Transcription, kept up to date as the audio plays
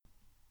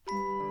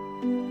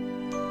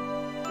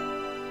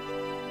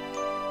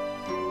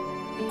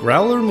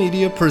Growler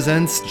Media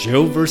presents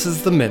Joe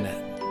vs. the Minute.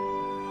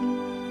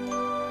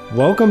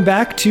 Welcome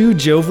back to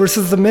Joe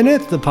vs. the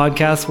Minute, the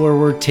podcast where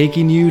we're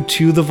taking you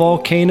to the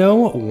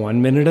volcano 1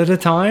 minute at a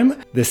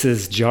time. This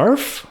is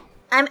Jarf.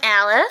 I'm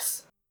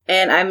Alice.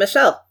 And I'm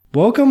Michelle.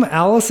 Welcome,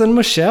 Alice and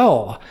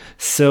Michelle.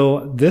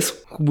 So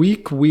this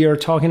week we are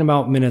talking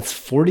about minutes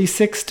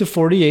 46 to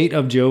 48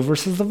 of Joe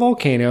vs. the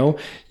Volcano.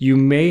 You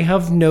may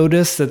have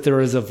noticed that there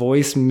is a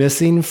voice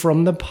missing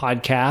from the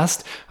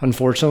podcast.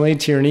 Unfortunately,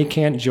 Tierney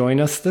can't join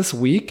us this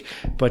week,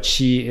 but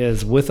she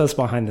is with us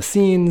behind the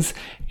scenes,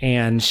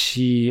 and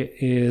she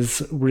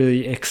is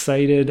really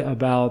excited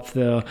about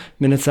the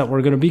minutes that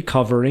we're going to be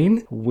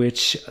covering,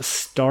 which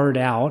start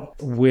out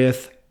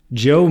with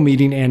Joe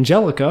meeting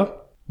Angelica.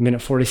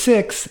 Minute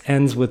 46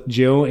 ends with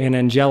Joe and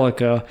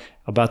Angelica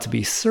about to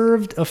be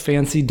served a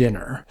fancy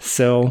dinner.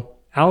 So,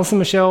 Alice and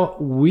Michelle,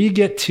 we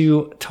get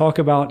to talk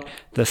about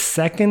the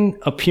second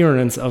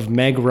appearance of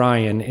Meg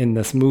Ryan in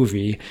this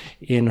movie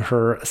in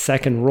her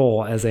second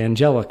role as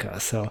Angelica.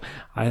 So,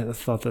 I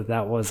thought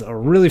that was a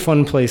really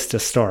fun place to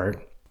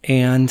start.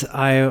 And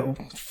I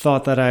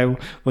thought that I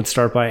would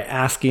start by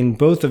asking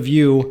both of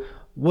you,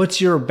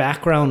 what's your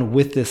background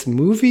with this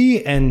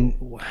movie,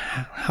 and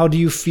how do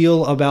you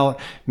feel about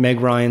Meg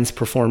Ryan's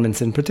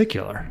performance in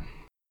particular?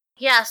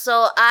 Yeah,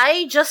 so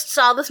I just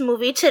saw this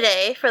movie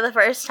today for the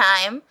first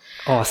time.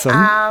 Awesome.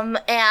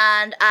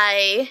 And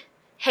I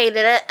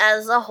hated it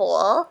as a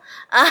whole.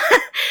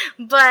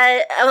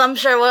 But I'm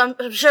sure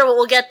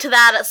we'll get to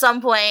that at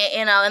some point,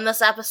 in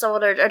this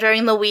episode or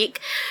during the week.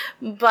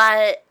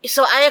 But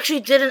so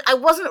I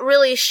wasn't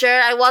really sure.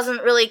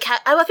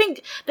 I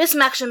think this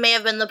actually may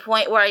have been the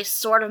point where I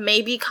sort of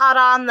maybe caught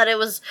on that it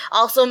was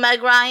also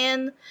Meg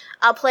Ryan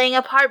playing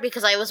a part,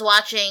 because I was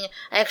watching,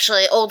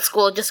 actually old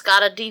school, just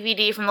got a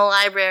DVD from the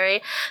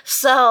library.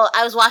 So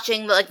I was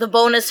watching the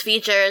bonus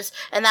features,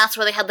 and that's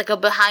where they had a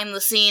behind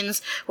the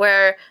scenes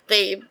where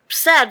they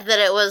said that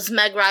it was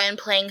Meg Ryan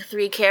playing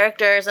 3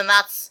 characters, and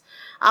that's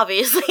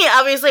obviously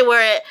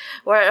where it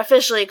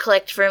officially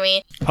clicked for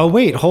me. Oh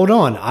wait, hold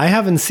on. I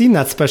haven't seen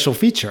that special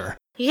feature.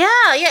 Yeah,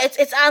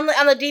 it's on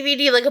the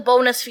DVD, a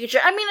bonus feature.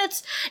 I mean,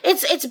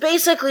 it's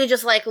basically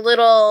just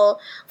little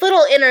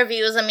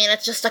interviews. I mean,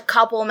 it's just a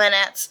couple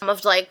minutes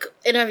of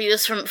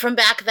interviews from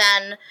back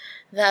then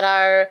that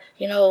are,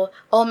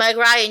 oh, Meg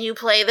Ryan, you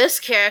play this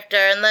character,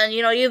 and then,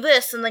 you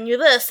this, and then you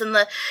this, and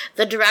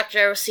the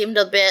director seemed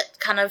a bit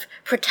kind of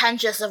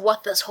pretentious of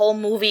what this whole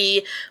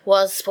movie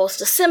was supposed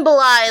to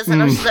symbolize,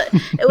 and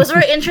it was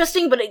very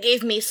interesting, but it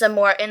gave me some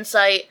more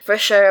insight, for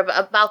sure,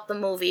 about the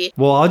movie.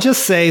 Well, I'll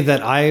just say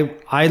that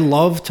I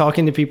love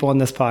talking to people on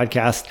this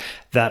podcast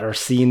that are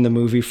seeing the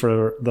movie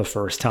for the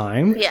first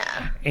time.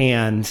 Yeah.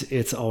 And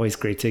it's always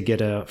great to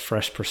get a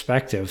fresh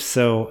perspective.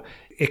 So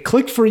it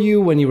clicked for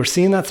you when you were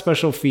seeing that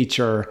special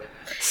feature.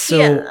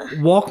 So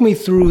Walk me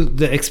through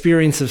the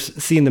experience of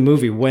seeing the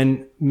movie.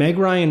 When Meg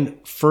Ryan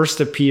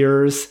first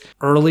appears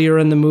earlier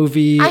in the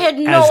movie, I had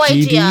no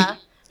idea.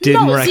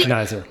 Didn't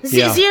recognize her.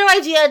 Zero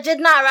idea,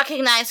 did not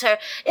recognize her.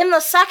 In the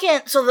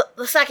second,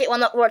 the second one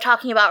that we're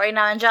talking about right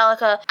now,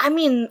 Angelica, I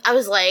mean, I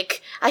was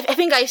I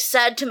think I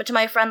said to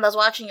my friend that was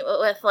watching it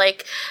with,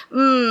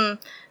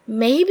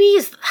 maybe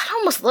that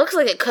almost looks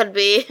like it could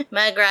be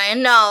Meg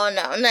Ryan.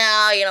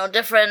 No,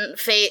 different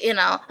face, in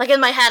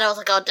my head I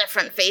was oh,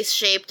 different face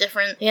shape,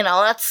 different,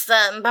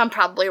 I'm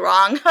probably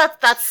wrong.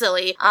 That's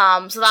silly.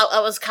 So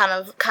that was kind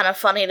of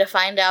funny to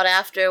find out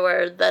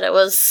afterward that it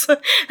was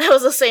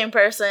the same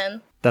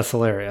person. That's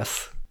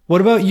hilarious. What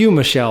about you,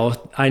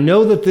 Michelle? I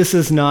know that this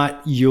is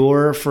not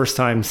your first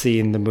time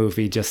seeing the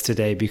movie just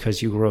today,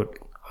 because you wrote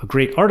a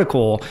great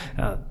article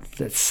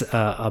that's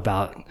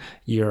about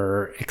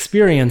your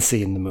experience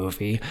seeing the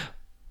movie.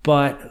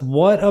 But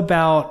what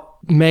about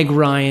Meg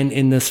Ryan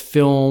in this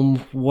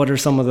film? What are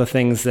some of the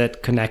things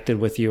that connected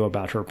with you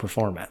about her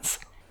performance?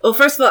 Well,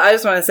 first of all, I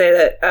just want to say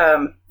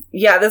that,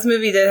 this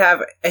movie did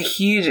have a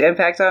huge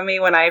impact on me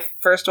when I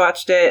first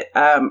watched it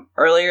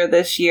earlier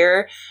this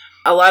year.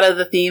 A lot of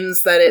the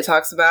themes that it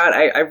talks about,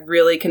 I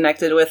really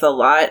connected with a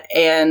lot.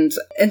 And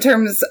in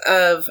terms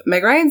of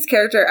Meg Ryan's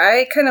character,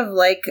 I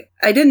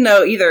didn't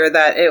know either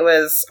that it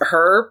was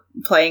her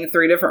playing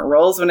 3 different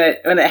roles. When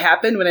it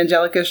happened, when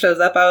Angelica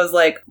shows up, I was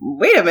like,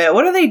 wait a minute,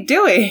 what are they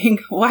doing?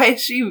 Why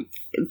is she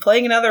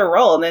playing another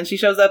role? And then she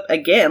shows up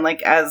again,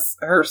 as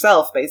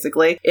herself,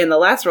 basically, in the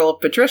last role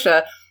of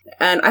Patricia.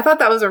 And I thought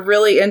that was a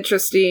really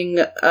interesting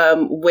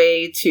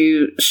way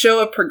to show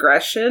a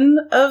progression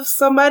of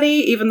somebody,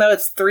 even though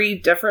it's 3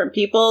 different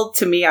people.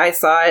 To me, I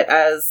saw it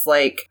as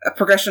a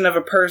progression of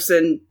a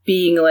person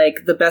being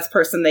the best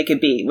person they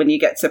could be when you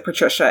get to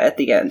Patricia at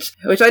the end.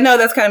 Which I know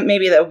that's kind of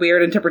maybe that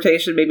weird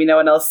interpretation. Maybe no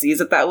one else sees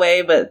it that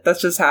way, but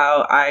that's just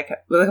how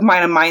the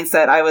kind of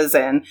mindset I was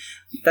in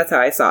That's how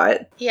I saw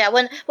it. Yeah,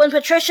 when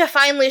Patricia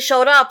finally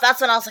showed up, that's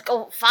when I was like,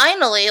 oh,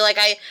 finally! Like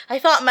I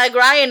thought Meg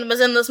Ryan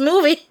was in this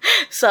movie,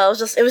 so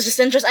it was just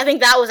interesting. I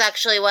think that was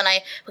actually when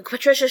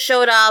Patricia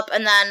showed up,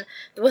 and then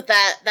with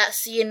that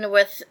scene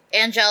with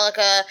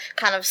Angelica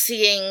kind of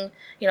seeing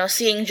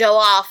Joe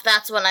off.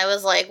 That's when I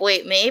was like,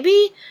 wait,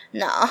 maybe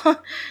no.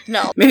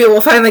 Maybe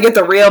we'll finally get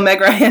the real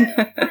Meg Ryan.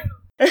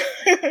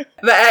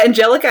 But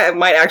Angelica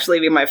might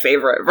actually be my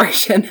favorite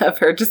version of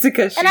her, just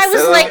because she's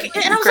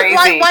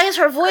why is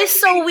her voice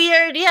so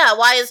weird? Yeah,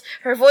 why is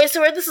her voice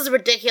so weird? This is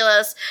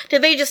ridiculous.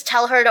 Did they just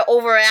tell her to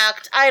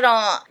overact?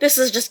 This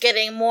is just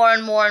getting more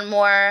and more and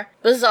more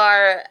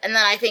bizarre. And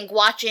then I think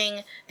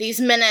watching these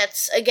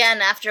minutes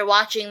again after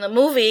watching the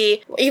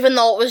movie, even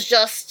though it was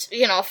just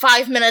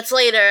 5 minutes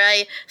later,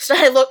 I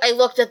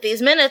looked at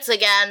these minutes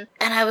again,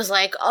 and I was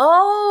like,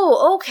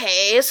 oh,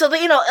 okay. So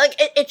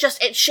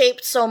it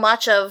shaped so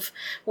much of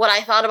what I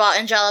thought about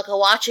Angelica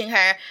watching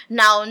her,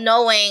 now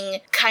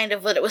knowing kind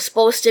of what it was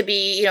supposed to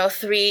be,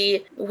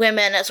 three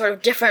women at sort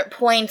of different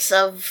points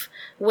of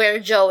where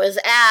Joe is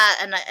at,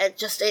 and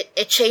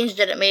it changed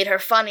it. It made her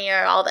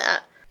funnier, all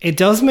that. It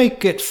does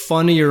make it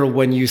funnier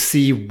when you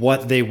see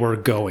what they were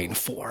going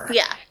for.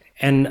 Yeah.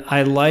 And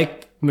I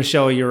like,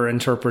 Michelle, your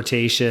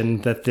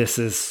interpretation that this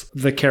is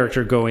the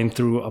character going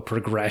through a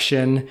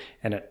progression,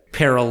 and it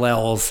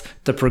parallels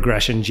the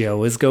progression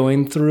Joe is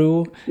going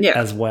through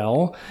as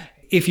well.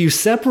 If you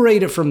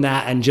separate it from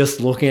that and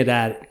just look at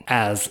it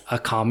as a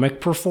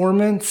comic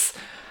performance,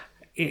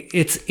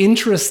 it's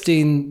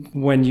interesting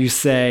when you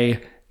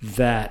say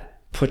that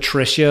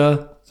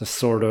Patricia, the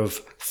sort of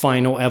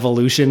final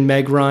evolution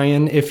Meg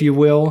Ryan, if you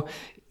will,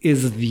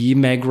 is the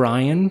Meg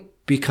Ryan,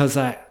 because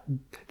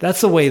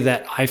that's the way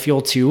that I feel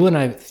too, and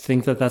I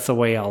think that that's the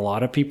way a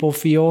lot of people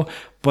feel,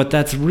 but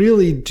that's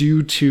really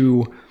due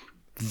to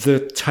the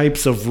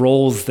types of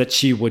roles that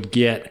she would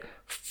get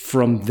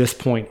from this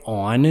point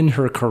on in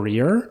her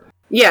career.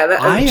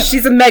 Yeah,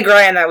 she's a Meg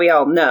Ryan that we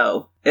all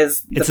know.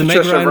 It's a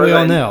Meg Ryan we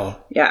all know.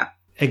 Yeah.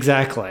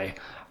 Exactly.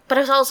 But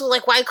it's also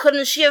like, why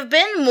couldn't she have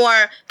been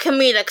more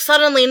comedic?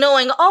 Suddenly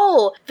knowing,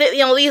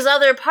 these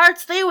other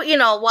parts,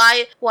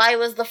 why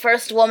was the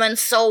first woman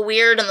so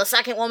weird and the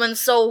second woman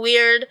so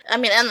weird? I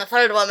mean, and the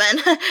third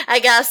woman, I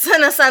guess,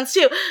 in a sense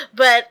too.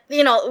 But,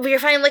 we're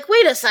finding like,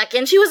 wait a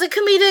second, she was a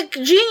comedic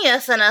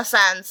genius in a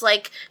sense.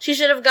 Like, she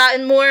should have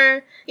gotten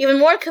even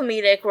more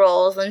comedic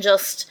roles than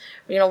just,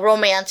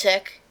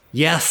 romantic.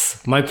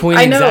 Yes, my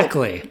point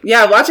exactly.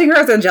 Yeah, watching her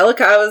as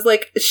Angelica, I was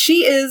like,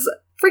 she is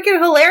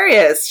freaking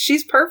hilarious.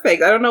 She's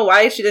perfect. I don't know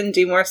why she didn't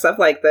do more stuff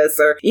like this.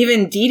 Or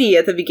even Dee Dee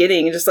at the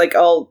beginning, just like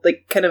all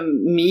like kind of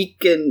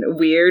meek and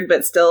weird,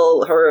 but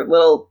still her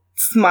little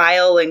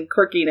smile and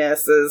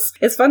quirkiness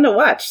is fun to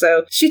watch.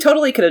 So she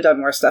totally could have done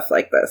more stuff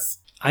like this.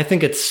 I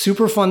think it's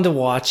super fun to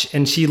watch,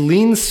 and she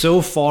leans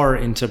so far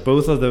into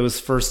both of those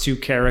first two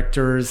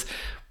characters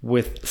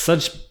with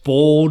such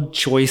bold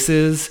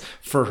choices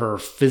for her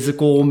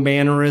physical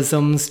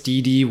mannerisms.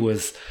 Dee Dee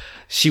was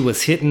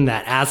hitting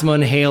that asthma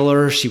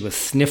inhaler. She was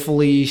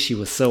sniffly. She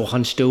was so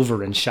hunched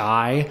over and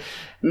shy.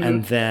 Mm-hmm.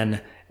 And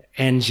then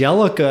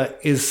Angelica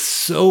is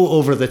so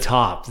over the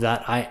top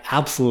that I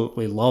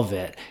absolutely love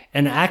it.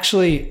 And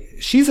actually,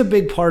 she's a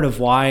big part of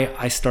why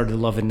I started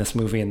loving this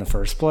movie in the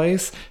first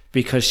place,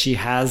 because she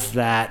has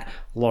that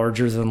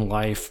larger than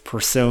life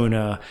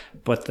persona.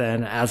 But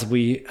then as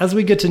we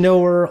get to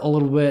know her a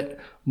little bit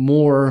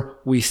more,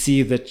 we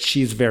see that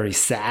she's very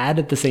sad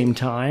at the same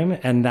time,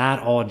 and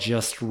that all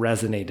just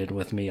resonated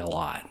with me a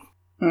lot.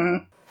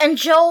 Mm-hmm. And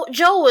Joe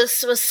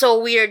was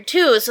so weird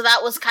too, so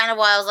that was kind of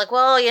why I was like,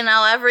 well,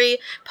 every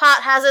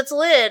pot has its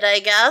lid, I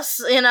guess,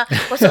 so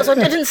it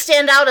didn't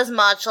stand out as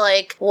much.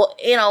 Like, what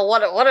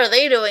are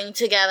they doing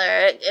together?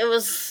 It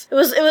was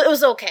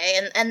okay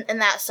in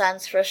that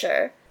sense for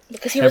sure,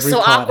 because he was so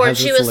awkward,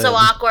 she was so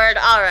awkward.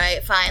 All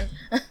right, fine.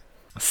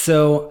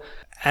 So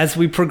as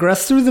we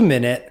progress through the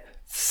minute,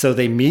 so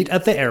they meet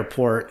at the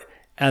airport,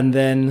 and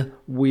then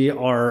we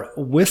are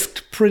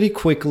whisked pretty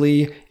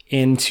quickly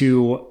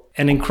into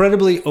an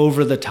incredibly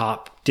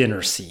over-the-top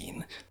dinner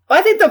scene. Well,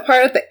 I think the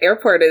part at the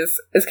airport is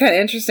kind of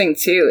interesting,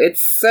 too.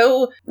 It's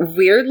so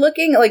weird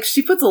looking. Like,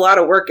 she puts a lot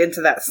of work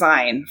into that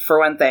sign, for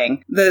one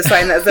thing. The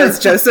sign that says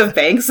Joseph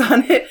Banks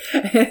on it.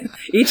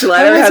 Each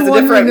letter has a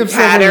different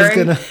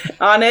pattern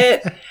on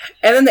it.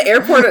 And then the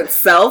airport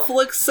itself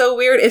looks so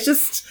weird. It's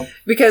just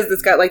because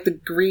it's got, like, the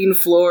green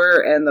floor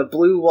and the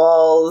blue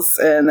walls.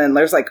 And then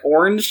there's, like,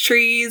 orange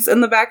trees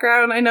in the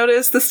background, I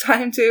noticed this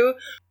time, too.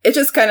 It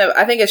just kind of,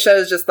 I think it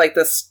shows just, like,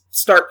 this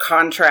stark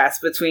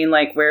contrast between,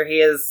 like, where he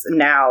is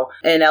now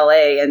in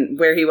LA and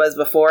where he was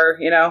before,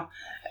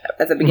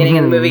 at the beginning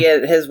of the movie,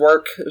 his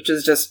work, which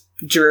is just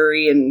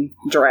dreary and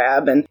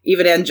drab. And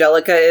even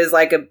Angelica is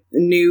like a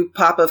new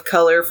pop of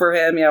color for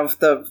him, with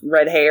the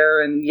red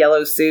hair and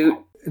yellow suit.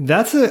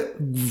 That's a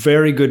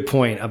very good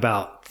point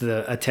about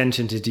the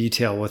attention to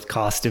detail with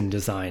costume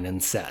design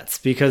and sets,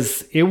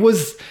 because it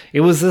was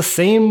the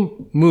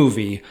same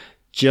movie,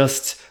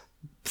 just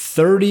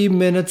 30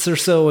 minutes or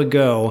so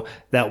ago,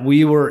 that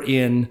we were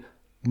in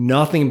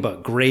nothing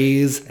but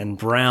grays and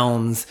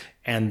browns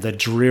and the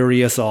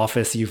dreariest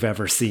office you've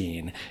ever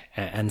seen.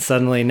 And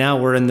suddenly now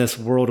we're in this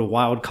world of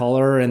wild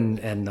color and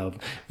a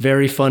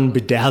very fun,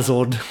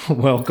 bedazzled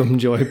welcome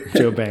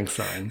Joe Banks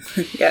sign.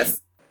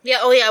 Yes. Yeah,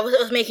 oh yeah, it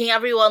was making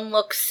everyone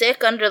look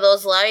sick under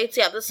those lights.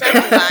 Yeah, the set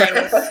design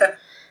is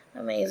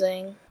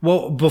amazing.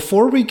 Well,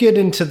 before we get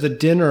into the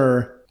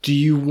dinner, do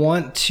you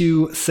want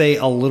to say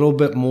a little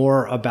bit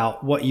more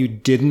about what you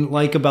didn't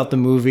like about the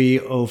movie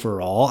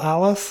overall,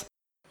 Alice?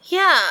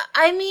 Yeah,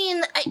 I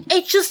mean,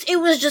 it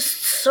was just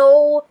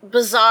so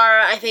bizarre.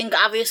 I think,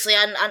 obviously,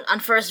 on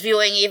first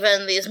viewing,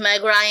 even these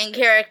Meg Ryan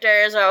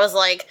characters, I was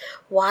like,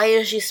 why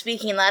is she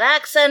speaking that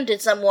accent?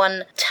 Did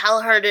someone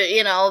tell her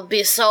to,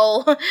 be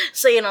so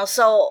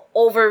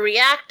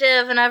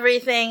overreactive and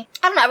everything?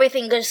 I don't know,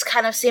 everything just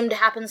kind of seemed to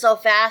happen so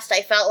fast.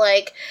 I felt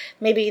like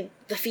maybe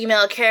the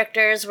female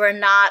characters were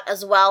not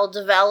as well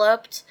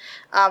developed.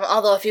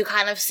 Although if you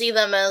kind of see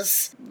them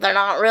as, they're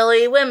not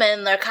really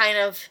women, they're kind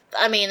of,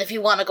 I mean, if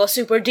you want to go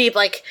super deep,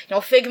 like,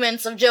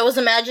 figments of Joe's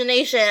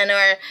imagination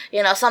or,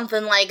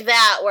 something like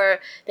that,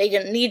 where they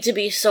didn't need to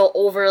be so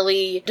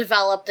overly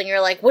developed and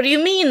you're like, what do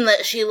you mean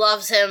that she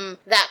loves him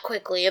that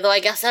quickly? Though I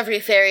guess every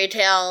fairy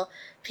tale,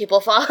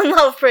 people fall in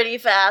love pretty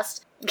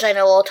fast, which I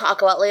know we'll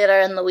talk about later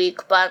in the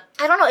week, but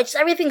I don't know, it's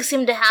everything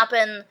seemed to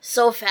happen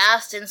so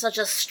fast in such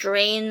a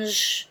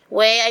strange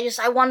way.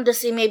 I wanted to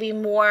see maybe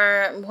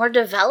more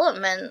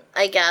development,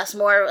 I guess,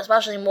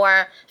 especially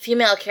more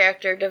female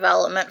character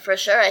development for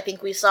sure. I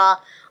think we saw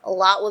a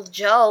lot with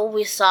Joe.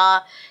 We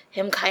saw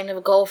him kind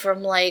of go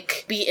from,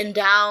 like, beaten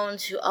down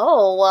to,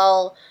 oh,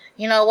 well,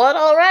 you know what,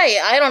 all right,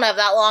 I don't have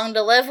that long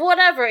to live,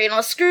 whatever,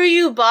 screw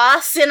you,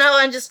 boss, and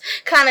just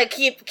kind of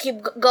keep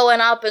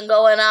going up and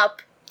going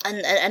up.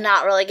 And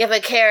not really give a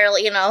care,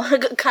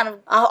 kind of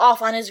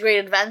off on his great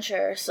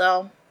adventure.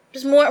 So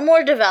just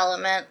more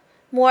development,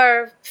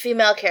 more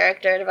female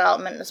character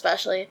development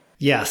especially.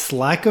 Yes,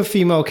 lack of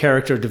female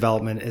character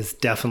development is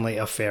definitely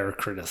a fair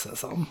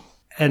criticism.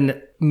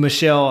 And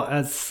Michelle,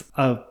 as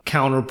a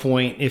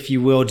counterpoint, if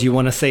you will, do you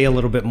want to say a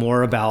little bit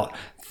more about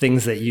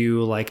things that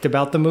you liked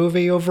about the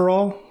movie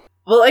overall?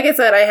 Well, like I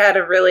said, I had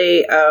a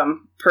really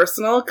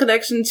personal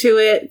connection to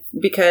it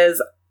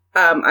because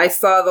I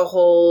saw the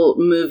whole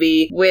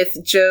movie with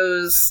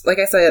Joe's, like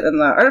I said in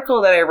the article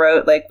that I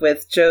wrote, like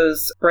with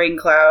Joe's brain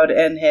cloud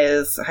and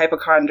his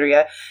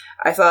hypochondria.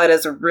 I saw it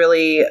as a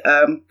really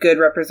good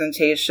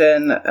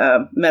representation,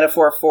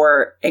 metaphor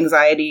for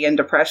anxiety and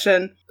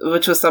depression,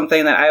 which was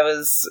something that I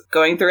was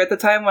going through at the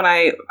time when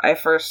I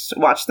first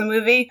watched the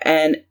movie.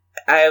 And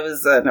I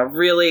was in a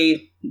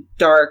really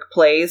dark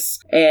place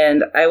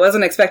and I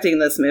wasn't expecting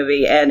this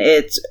movie, and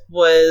it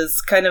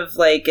was kind of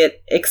like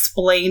it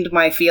explained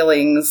my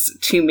feelings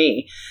to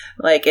me.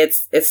 Like it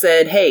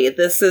said, hey,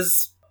 this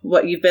is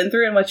what you've been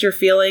through and what you're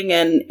feeling,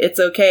 and it's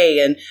okay.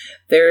 And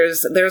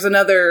there's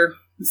another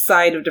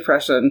side of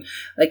depression.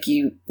 Like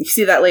you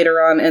see that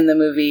later on in the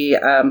movie.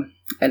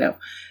 I know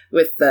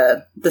with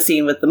the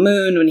scene with the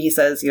moon when he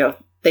says,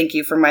 thank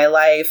you for my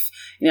life.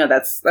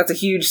 That's a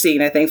huge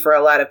scene, I think, for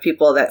a lot of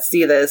people that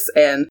see this,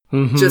 and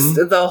just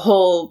the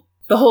whole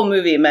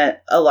movie meant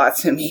a lot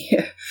to me.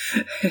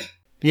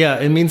 Yeah,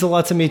 it means a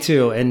lot to me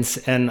too,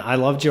 and I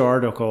loved your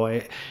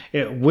article.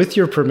 With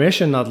your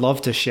permission, I'd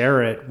love to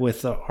share it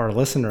with our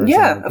listeners.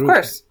 Yeah, of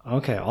course.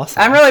 Okay,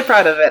 awesome. I'm really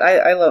proud of it.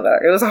 I love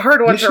it. It was a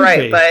hard one to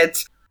write,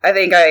 but I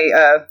think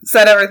I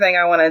said everything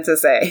I wanted to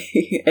say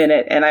in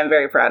it, and I'm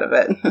very proud of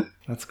it.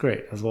 That's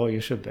great, as well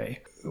you should be.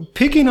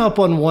 Picking up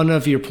on one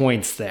of your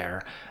points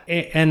there,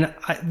 and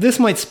this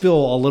might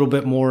spill a little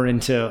bit more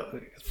into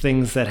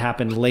things that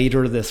happened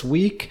later this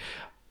week,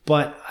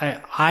 but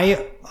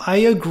I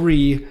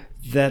agree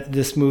that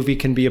this movie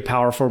can be a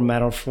powerful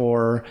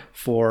metaphor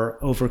for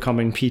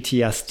overcoming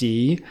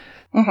PTSD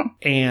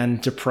and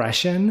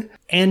depression.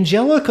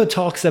 Angelica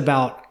talks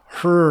about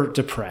her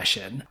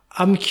depression.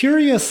 I'm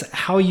curious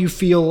how you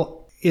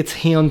feel it's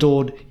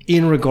handled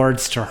in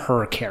regards to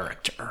her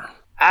character.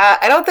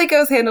 I don't think it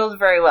was handled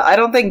very well. I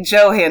don't think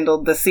Joe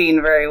handled the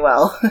scene very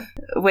well.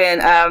 When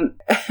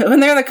they're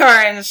in the car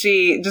and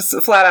she just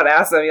flat out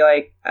asks him,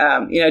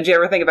 do you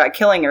ever think about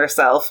killing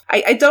yourself?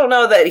 I don't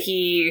know that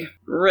he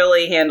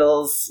really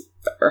handles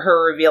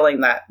her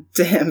revealing that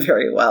to him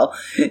very well.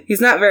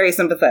 He's not very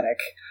sympathetic.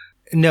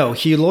 No,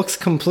 he looks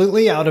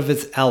completely out of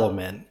his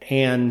element,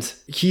 and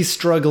he's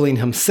struggling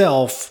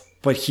himself,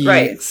 but he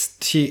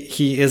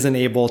isn't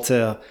able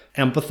to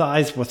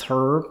empathize with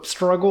her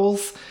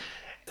struggles.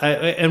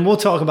 And we'll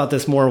talk about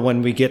this more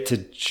when we get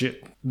to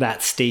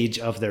that stage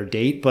of their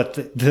date, but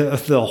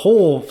the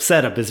whole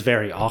setup is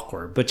very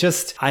awkward. But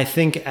just, I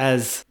think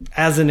as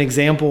an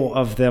example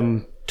of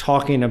them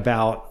talking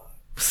about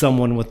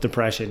someone with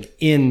depression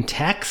in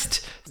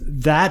text,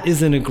 that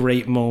isn't a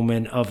great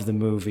moment of the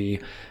movie,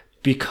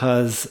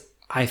 because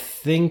I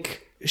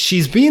think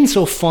she's being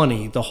so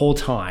funny the whole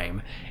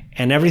time,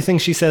 and everything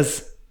she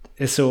says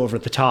is so over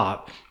the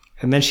top.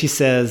 And then she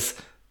says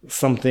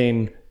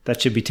something that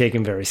should be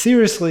taken very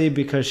seriously,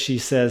 because she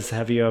says,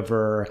 have you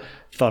ever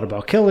thought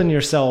about killing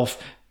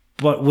yourself?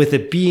 But with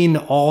it being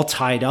all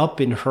tied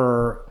up in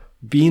her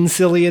being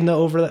silly and the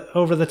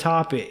over the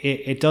top,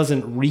 it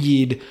doesn't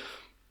read.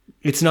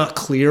 It's not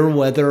clear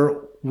whether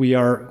we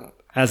are,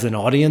 as an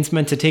audience,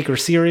 meant to take her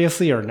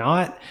seriously or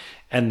not.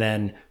 And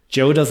then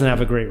Joe doesn't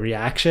have a great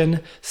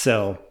reaction.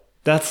 So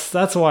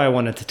that's why I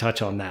wanted to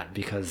touch on that,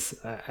 because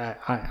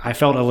I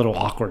felt a little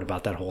awkward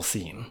about that whole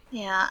scene.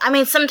 Yeah, I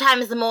mean,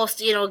 sometimes the most,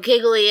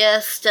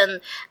 giggliest and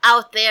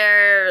out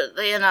there,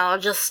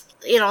 just,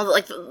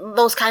 like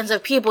those kinds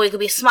of people, you could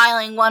be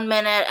smiling one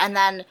minute and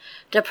then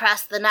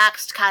depressed the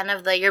next, kind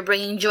of you're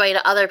bringing joy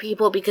to other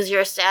people because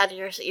you're sad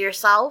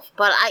yourself.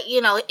 But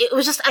it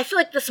was just, I feel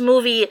like this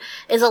movie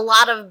is a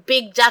lot of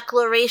big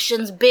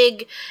declarations,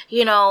 big,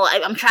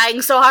 I'm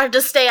trying so hard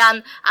to stay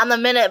on the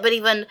minute, but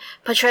even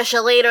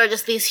Patricia later,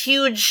 just these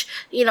huge,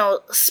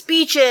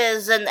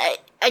 speeches,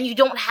 and you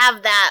don't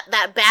have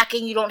that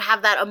backing, you don't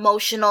have that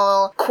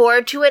emotional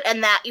core to it,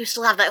 and that you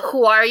still have that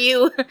who are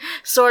you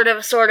sort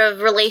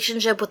of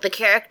relationship with the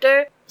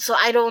character. So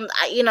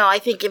I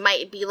think it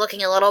might be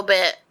looking a little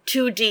bit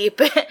too deep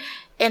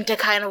into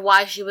kind of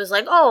why she was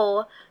like,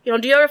 oh,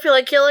 do you ever feel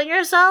like killing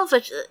yourself?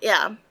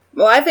 Yeah.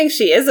 Well, I think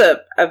she is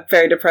a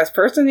very depressed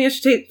person.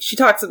 She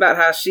talks about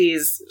how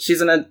she's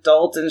an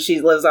adult and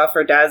she lives off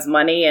her dad's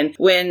money. And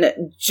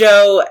when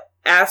Joe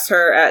asked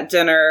her at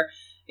dinner,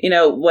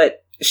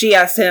 what she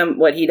asked him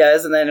what he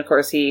does, and then of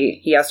course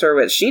he asked her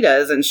what she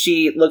does, and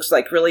she looks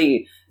like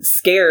really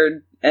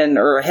scared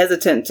or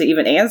hesitant to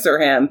even answer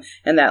him.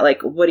 And that,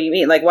 like, what do you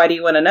mean? Like, why do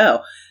you want to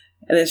know?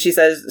 And then she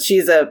says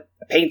she's a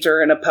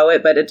painter and a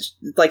poet, but it's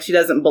like she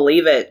doesn't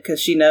believe it because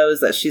she knows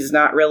that she's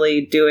not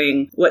really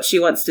doing what she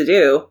wants to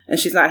do, and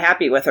she's not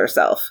happy with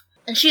herself.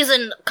 And she was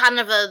kind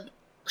of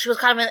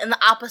in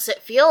the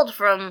opposite field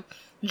from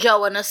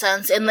Joe, in a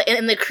sense, in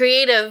the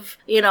creative,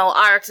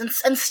 arts,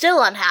 and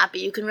still unhappy.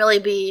 You can really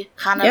be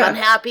kind of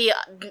unhappy,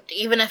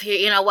 even if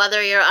you,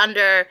 whether you're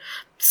under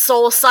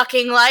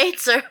soul-sucking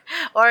lights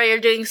or you're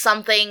doing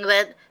something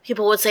that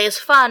people would say is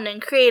fun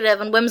and creative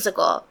and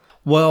whimsical.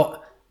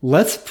 Well,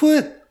 let's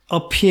put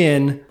a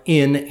pin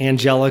in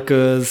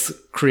Angelica's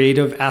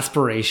creative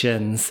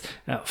aspirations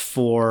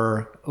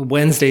for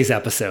Wednesday's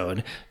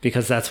episode,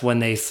 because that's when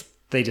they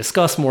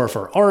discuss more of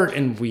her art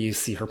and we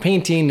see her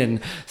painting,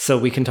 and so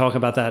we can talk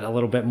about that a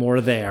little bit more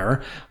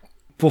there.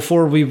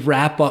 Before we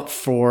wrap up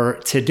for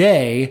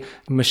today,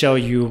 Michelle,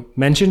 you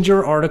mentioned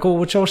your article,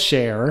 which I'll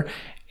share,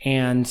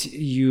 and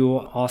you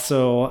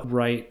also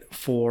write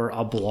for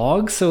a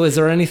blog. So is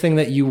there anything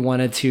that you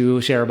wanted to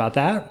share about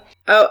that?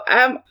 Oh,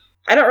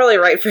 I don't really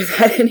write for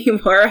that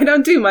anymore. I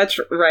don't do much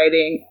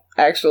writing,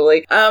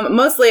 actually.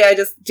 Mostly I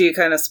just do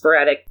kind of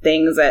sporadic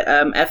things at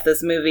F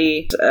This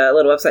Movie, a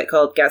little website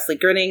called Ghastly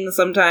Grinning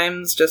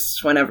sometimes,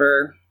 just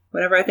whenever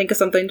I think of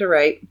something to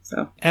write.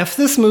 So F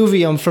This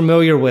Movie I'm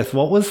familiar with.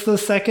 What was the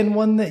second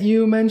one that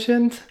you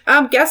mentioned?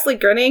 Ghastly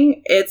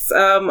Grinning. It's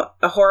a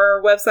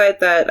horror website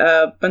that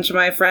a bunch of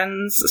my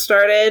friends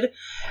started,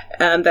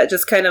 that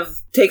just kind of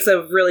takes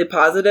a really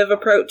positive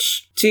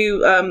approach to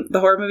the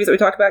horror movies that we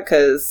talk about,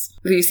 because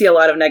you see a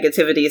lot of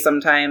negativity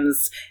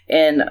sometimes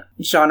in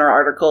genre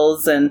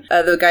articles. And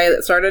the guy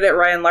that started it,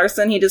 Ryan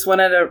Larson, he just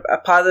wanted a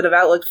positive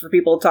outlook for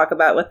people to talk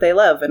about what they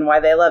love and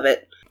why they love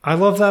it. I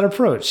love that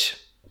approach.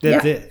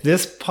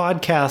 This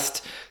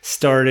podcast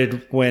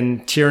started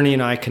when Tierney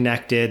and I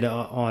connected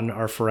on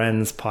our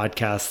friend's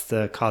podcast,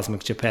 the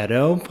Cosmic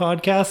Geppetto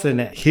podcast,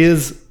 and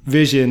his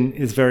vision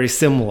is very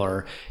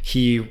similar.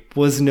 He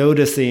was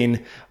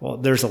noticing, well,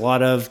 there's a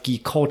lot of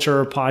geek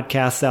culture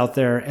podcasts out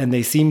there, and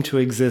they seem to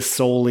exist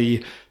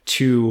solely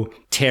to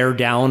tear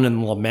down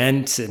and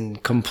lament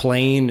and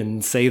complain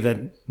and say that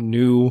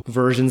new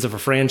versions of a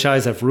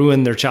franchise have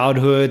ruined their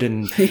childhood,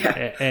 and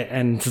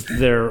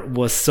there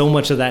was so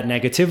much of that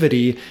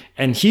negativity,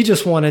 and he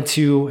just wanted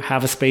to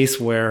have a space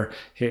where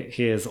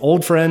his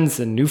old friends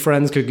and new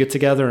friends could get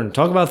together and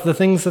talk about the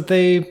things that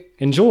they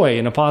enjoy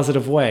in a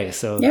positive way.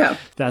 So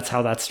that's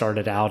how that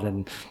started out,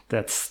 and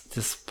this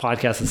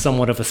podcast is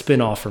somewhat of a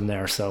spin-off from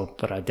there. So,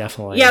 but I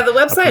definitely the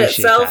website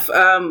itself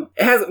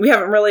we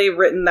haven't really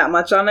written that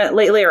much on it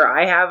lately, or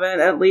I haven't,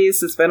 at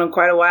least. It's been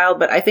quite a while,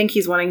 but I think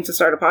he's wanting to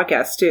start a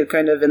podcast too,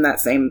 kind of in that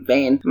same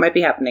vein. It might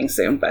be happening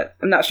soon, but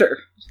I'm not sure.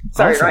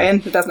 Sorry, awesome. Ryan,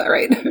 that's not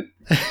right.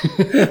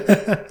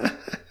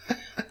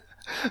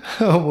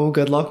 Oh, well,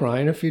 good luck,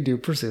 Ryan, if you do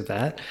pursue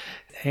that.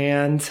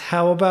 And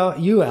how about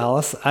you,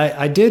 Alice?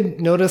 I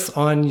did notice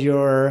on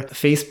your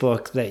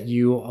Facebook that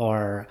you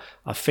are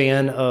a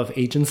fan of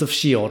Agents of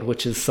S.H.I.E.L.D.,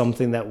 which is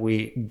something that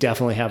we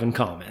definitely have in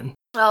common.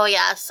 Oh,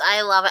 yes.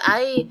 I love it.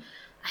 I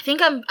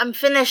think I'm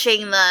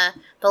finishing the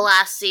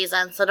last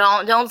season, so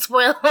don't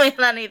spoil me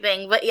on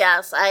anything. But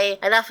yes, I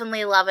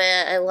definitely love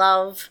it. I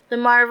love the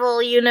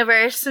Marvel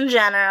universe in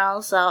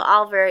general, so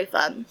all very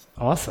fun.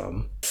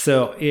 Awesome.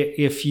 So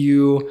if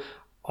you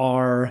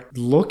are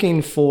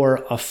looking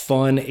for a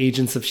fun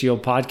Agents of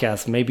S.H.I.E.L.D.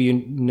 podcast, maybe you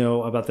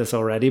know about this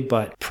already,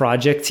 but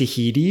Project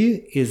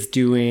Tahiti is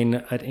doing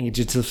an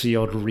Agents of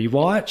S.H.I.E.L.D.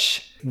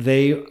 rewatch.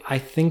 They, I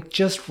think,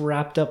 just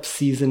wrapped up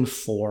season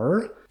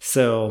 4.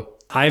 So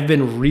I've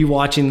been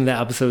rewatching the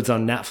episodes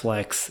on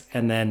Netflix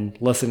and then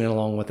listening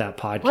along with that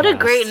podcast. What a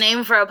great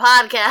name for a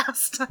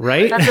podcast.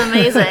 Right? That's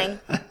amazing.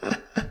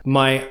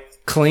 My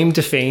claim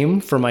to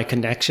fame for my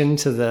connection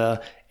to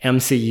the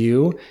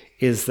MCU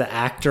is the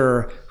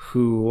actor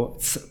who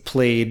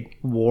played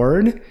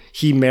Ward.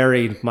 He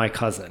married my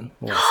cousin,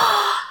 Melissa.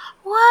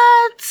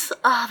 What?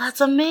 Oh,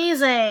 that's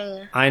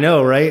amazing. I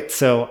know, right?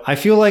 So I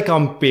feel like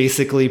I'm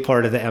basically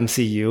part of the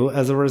MCU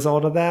as a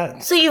result of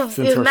that. So you've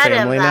since we're met him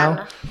family then?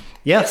 now.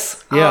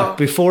 Yes, yeah. Oh.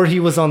 Before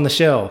he was on the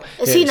show.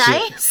 Is he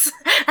nice?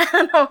 I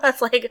don't know.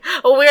 That's like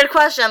a weird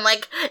question.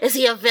 Like, is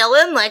he a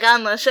villain like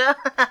on the show?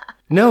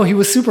 No, he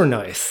was super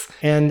nice.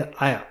 And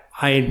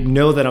I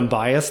know that I'm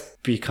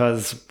biased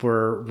because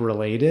we're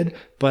related,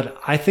 but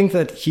I think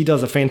that he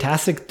does a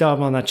fantastic job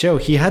on that show.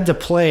 He had to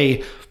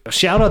play,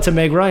 shout out to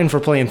Meg Ryan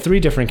for playing 3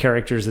 different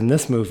characters in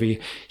this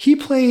movie. He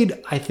played,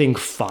 I think,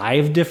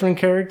 5 different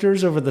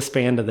characters over the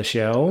span of the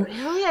show.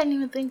 Really? I didn't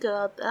even think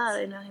about that.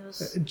 I know he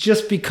was...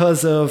 Just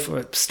because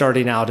of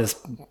starting out as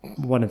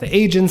one of the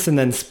agents, and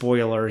then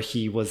spoiler,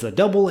 he was a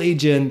double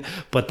agent,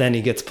 but then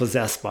he gets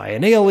possessed by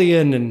an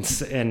alien,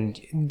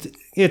 and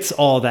it's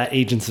all that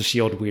Agents of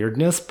S.H.I.E.L.D.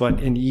 weirdness, but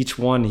in each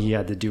one he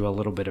had to do a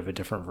little bit of a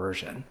different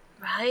version.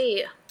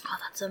 Right. Oh,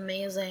 that's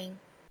amazing.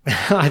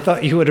 I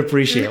thought you would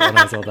appreciate when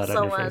I saw that So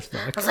on your much.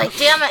 Facebook. I was like,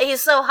 damn it,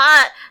 he's so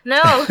hot.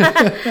 No.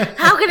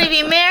 How can he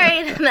be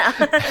married? No.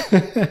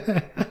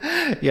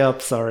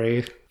 Yep,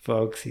 sorry,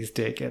 folks, he's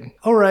taken.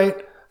 All right,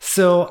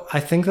 so I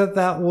think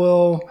that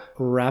will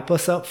wrap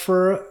us up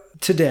for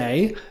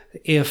today.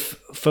 If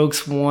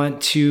folks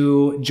want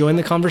to join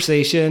the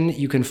conversation,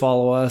 you can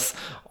follow us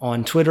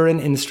on Twitter and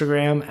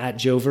Instagram at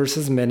Joe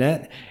vs.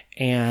 Minute.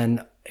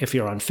 And if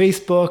you're on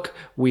Facebook,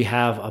 we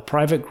have a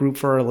private group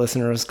for our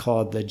listeners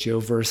called the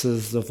Joe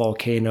vs. the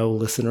Volcano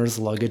Listeners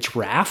Luggage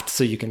Raft.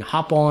 So you can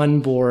hop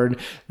on board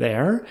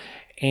there.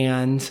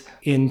 And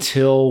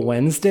until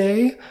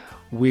Wednesday,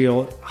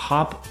 we'll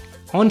hop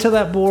onto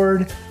that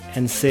board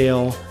and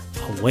sail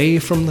away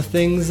from the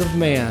things of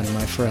man,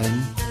 my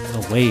friend.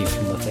 Away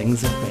from the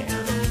things of man.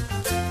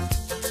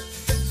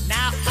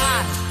 Now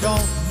I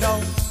don't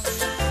know.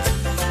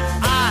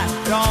 I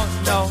don't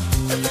know.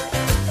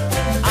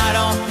 I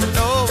don't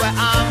know where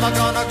I'm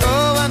gonna go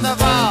when the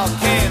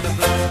volcano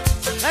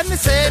blows. Let me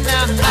say it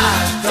now.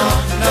 I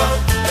don't know.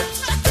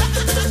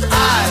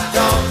 I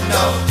don't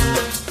know.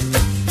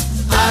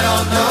 I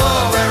don't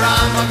know where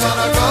I'm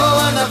gonna go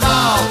when the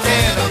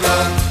volcano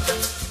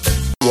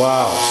blows.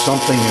 Wow,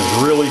 something is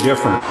really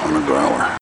different on the growler.